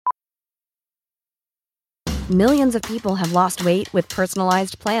Millions of people have lost weight with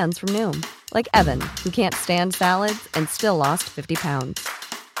personalized plans from Noom. Like Evan, who can't stand salads and still lost 50 pounds.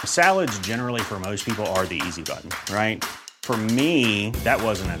 Salads generally for most people are the easy button, right? For me, that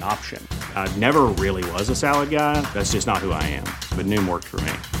wasn't an option. I never really was a salad guy. That's just not who I am. But Noom worked for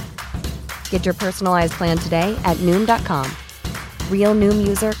me. Get your personalized plan today at Noom.com. Real Noom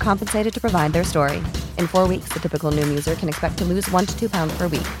user compensated to provide their story. In 4 weeks, the typical Noom user can expect to lose 1 to 2 pounds per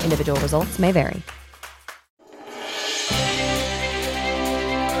week. Individual results may vary.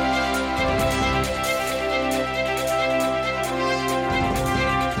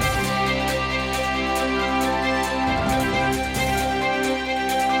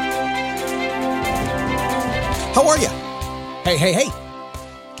 How are you? Hey.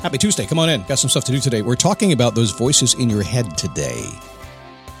 Happy Tuesday. Come on in. Got some stuff to do today. We're talking about those voices in your head today.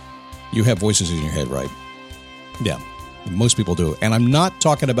 You have voices in your head, right? Yeah, most people do. And I'm not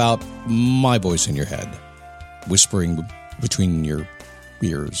talking about my voice in your head, whispering between your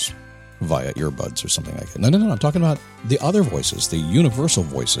ears via earbuds or something like that. No. I'm talking about the other voices, the universal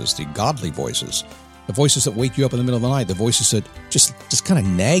voices, the godly voices. The voices that wake you up in the middle of the night, the voices that just kind of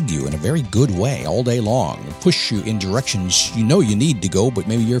nag you in a very good way all day long and push you in directions you know you need to go, but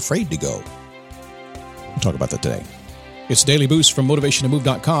maybe you're afraid to go. We'll talk about that today. It's Daily Boost from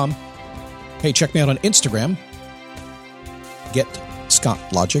motivationtomove.com. Hey, check me out on Instagram. Get Scott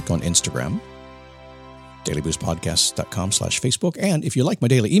Logic on Instagram. dailyboostpodcast.com/Facebook. And if you like my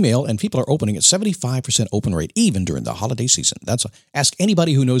daily email, and people are opening at 75% open rate even during the holiday season. Ask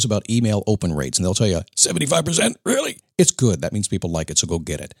anybody who knows about email open rates, and they'll tell you, 75%? Really? It's good. That means people like it, so go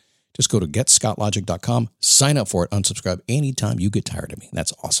get it. Just go to getscottlogic.com, sign up for it, unsubscribe anytime you get tired of me.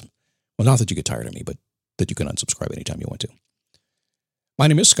 That's awesome. Well, not that you get tired of me, but that you can unsubscribe anytime you want to. My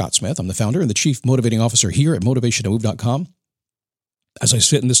name is Scott Smith. I'm the founder and the chief motivating officer here at motivationtomove.com. As I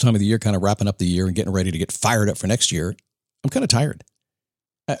sit in this time of the year, kind of wrapping up the year and getting ready to get fired up for next year, I'm kind of tired.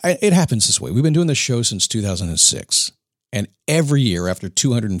 It happens this way. We've been doing this show since 2006. And every year, after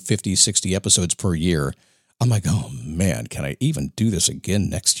 250, 60 episodes per year, I'm like, oh man, can I even do this again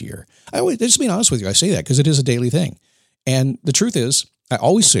next year? Just being honest with you, I say that because it is a daily thing. And the truth is, I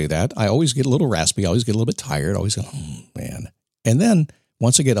always say that. I always get a little raspy. I always get a little bit tired. I always go, oh man. And then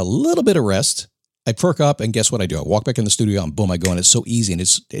once I get a little bit of rest, I perk up, and guess what I do? I walk back in the studio, and boom, I go, and it's so easy, and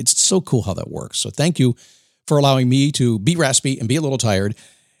it's so cool how that works. So thank you for allowing me to be raspy and be a little tired,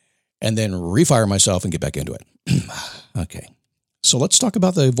 and then refire myself and get back into it. Okay, so let's talk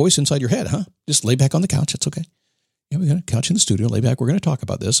about the voice inside your head, huh? Just lay back on the couch. It's okay. Yeah, we got a couch in the studio. Lay back. We're going to talk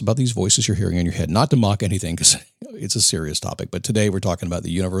about this, about these voices you're hearing in your head. Not to mock anything, because it's a serious topic, but today we're talking about the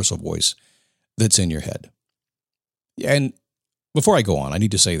universal voice that's in your head. And before I go on, I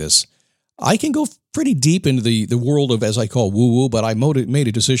need to say this. I can go pretty deep into the world of, as I call, woo-woo, but I made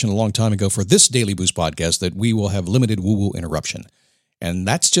a decision a long time ago for this Daily Boost podcast that we will have limited woo-woo interruption. And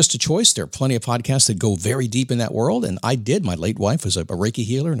that's just a choice. There are plenty of podcasts that go very deep in that world, and I did. My late wife was a Reiki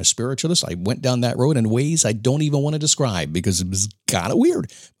healer and a spiritualist. I went down that road in ways I don't even want to describe because it was kind of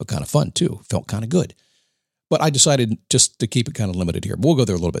weird, but kind of fun too. Felt kind of good. But I decided just to keep it kind of limited here. We'll go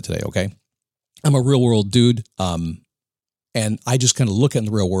there a little bit today, okay? I'm a real-world dude. And I just kind of look at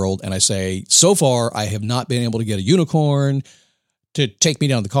the real world and I say, so far, I have not been able to get a unicorn to take me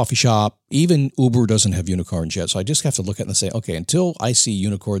down to the coffee shop. Even Uber doesn't have unicorns yet. So I just have to look at it and say, okay, until I see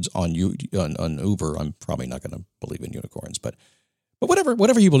unicorns on Uber, I'm probably not going to believe in unicorns. But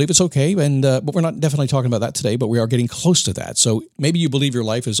whatever you believe, it's okay. And but we're not definitely talking about that today, but we are getting close to that. So maybe you believe your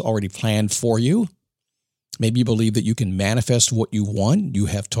life is already planned for you. Maybe you believe that you can manifest what you want. You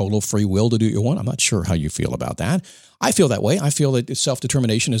have total free will to do what you want. I'm not sure how you feel about that. I feel that way. I feel that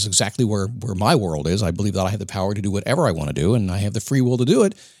self-determination is exactly where my world is. I believe that I have the power to do whatever I want to do, and I have the free will to do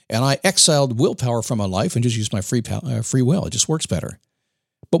it. And I exiled willpower from my life and just use my free will. It just works better.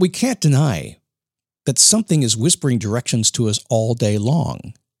 But we can't deny that something is whispering directions to us all day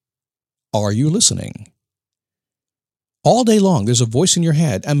long. Are you listening? All day long, there's a voice in your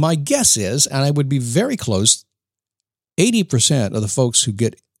head. And my guess is, and I would be very close, 80% of the folks who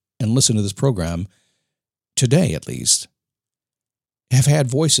get and listen to this program, today at least, have had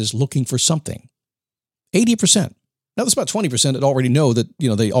voices looking for something. 80%. Now, there's about 20% that already know that,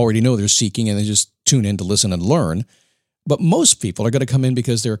 they already know they're seeking and they just tune in to listen and learn. But most people are going to come in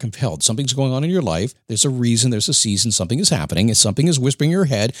because they're compelled. Something's going on in your life. There's a reason, there's a season, something is happening, and something is whispering in your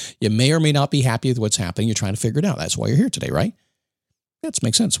head. You may or may not be happy with what's happening. You're trying to figure it out. That's why you're here today, right? That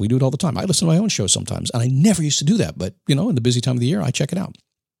makes sense. We do it all the time. I listen to my own show sometimes, and I never used to do that. But, in the busy time of the year, I check it out.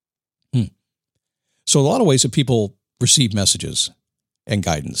 So a lot of ways that people receive messages and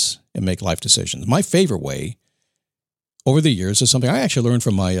guidance and make life decisions. My favorite way over the years is something I actually learned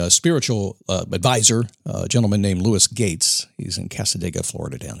from my spiritual advisor, a gentleman named Lewis Gates. He's in Casadega,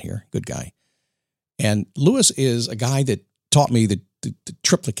 Florida down here. Good guy. And Lewis is a guy that taught me that the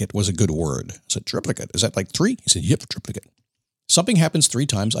triplicate was a good word. I said, triplicate? Is that like 3? He said, yep, triplicate. Something happens 3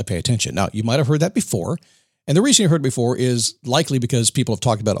 times, I pay attention. Now, you might have heard that before. And the reason you heard it before is likely because people have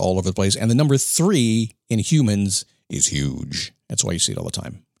talked about it all over the place. And the number 3 in humans is huge. That's why you see it all the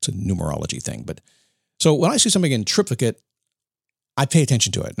time. It's a numerology thing. But so when I see something in triplicate, I pay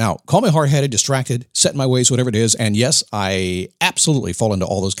attention to it. Now, call me hard-headed, distracted, set in my ways, whatever it is. And yes, I absolutely fall into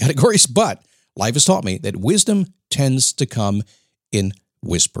all those categories. But life has taught me that wisdom tends to come in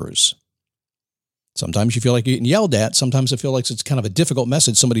whispers. Sometimes you feel like you're getting yelled at. Sometimes I feel like it's kind of a difficult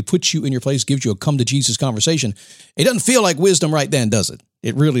message. Somebody puts you in your place, gives you a come to Jesus conversation. It doesn't feel like wisdom right then, does it?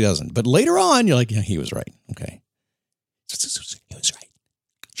 It really doesn't. But later on, you're like, yeah, he was right. Okay. He was right.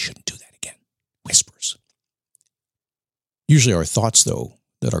 Shouldn't do that again. Whispers. Usually our thoughts, though,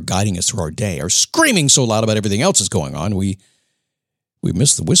 that are guiding us through our day are screaming so loud about everything else that's going on, we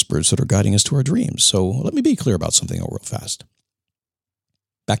miss the whispers that are guiding us to our dreams. So let me be clear about something real fast.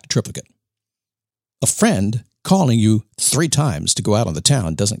 Back to triplicate. A friend calling you 3 times to go out on the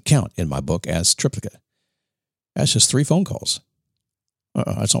town doesn't count in my book as triplicate. That's just 3 phone calls.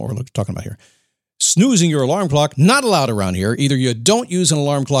 That's not what we're talking about here. Snoozing your alarm clock, not allowed around here. Either you don't use an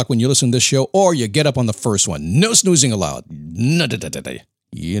alarm clock when you listen to this show, or you get up on the first one. No snoozing allowed.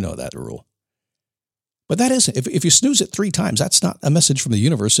 You know that rule. But that isn't. If you snooze it 3 times, that's not a message from the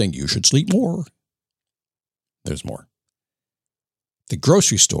universe saying you should sleep more. There's more. The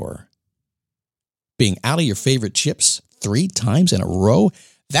grocery store being out of your favorite chips 3 times in a row,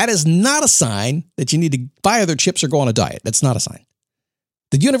 that is not a sign that you need to buy other chips or go on a diet. That's not a sign.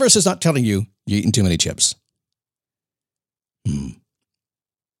 The universe is not telling you you're eating too many chips.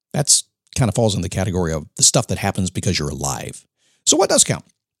 That's kind of falls in the category of the stuff that happens because you're alive. So what does count?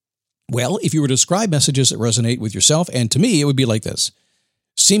 Well, if you were to describe messages that resonate with yourself, and to me, it would be like this.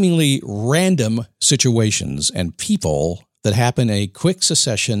 Seemingly random situations and people that happen in a quick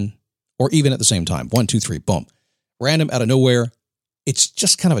succession or even at the same time. 1, 2, 3, boom. Random out of nowhere. It's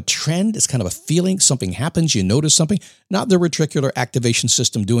just kind of a trend. It's kind of a feeling. Something happens. You notice something. Not the reticular activation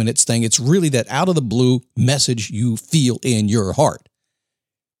system doing its thing. It's really that out of the blue message you feel in your heart.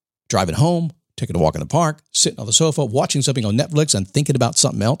 Driving home, taking a walk in the park, sitting on the sofa, watching something on Netflix and thinking about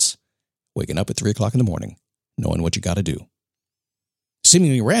something else. Waking up at 3 o'clock in the morning, knowing what you got to do.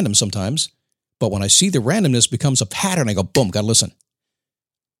 Seemingly random sometimes, but when I see the randomness becomes a pattern, I go, boom, got to listen.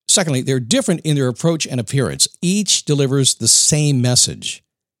 Secondly, they're different in their approach and appearance. Each delivers the same message.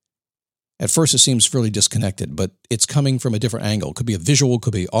 At first, it seems fairly disconnected, but it's coming from a different angle. Could be a visual,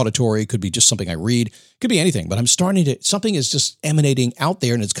 could be auditory, could be just something I read, could be anything, but I'm starting to, something is just emanating out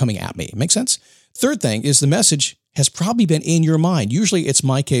there and it's coming at me. Make sense? Third thing is the message has probably been in your mind. Usually it's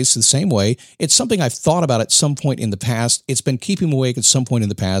my case the same way. It's something I've thought about at some point in the past. It's been keeping me awake at some point in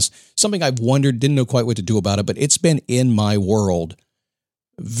the past. Something I've wondered, didn't know quite what to do about it, but it's been in my world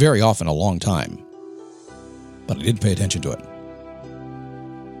very often a long time. But I didn't pay attention to it.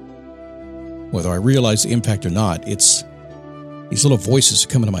 Whether I realize the impact or not, it's these little voices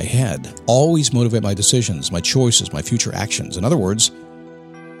that come into my head always motivate my decisions, my choices, my future actions. In other words,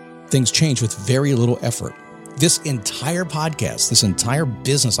 things change with very little effort. This entire podcast, this entire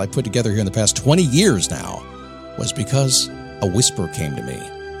business I put together here in the past 20 years now was because a whisper came to me.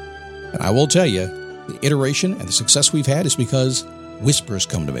 And I will tell you, the iteration and the success we've had is because whispers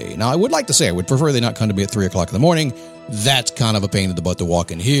come to me. Now, I would like to say I would prefer they not come to me at 3 o'clock in the morning. That's kind of a pain in the butt to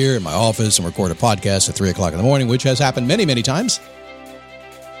walk in here in my office and record a podcast at 3 o'clock in the morning, which has happened many, many times.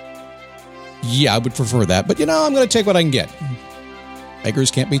 Yeah, I would prefer that. But, I'm going to take what I can get. Beggars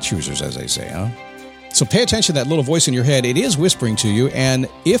can't be choosers, as they say, huh? So pay attention to that little voice in your head. It is whispering to you, and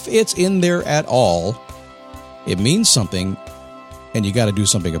if it's in there at all, it means something, and you got to do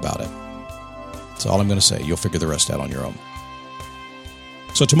something about it. That's all I'm going to say. You'll figure the rest out on your own.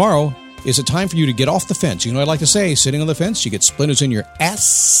 So tomorrow is a time for you to get off the fence. You know what I like to say? Sitting on the fence, you get splinters in your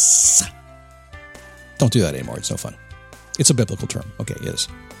ass. Don't do that anymore. It's no fun. It's a biblical term. Okay, it is.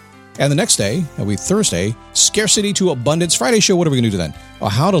 And the next day, that'll be Thursday, Scarcity to Abundance Friday show. What are we going to do then? Well,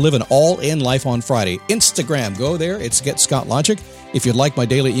 how to live an all-in life on Friday. Instagram, go there. It's Get Scott Logic. If you'd like my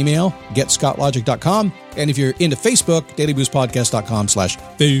daily email, getscottlogic.com. And if you're into Facebook,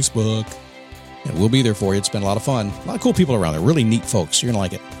 dailyboostpodcast.com/Facebook. And we'll be there for you. It's been a lot of fun. A lot of cool people around there. Really neat folks. You're going to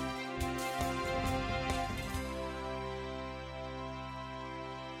like it.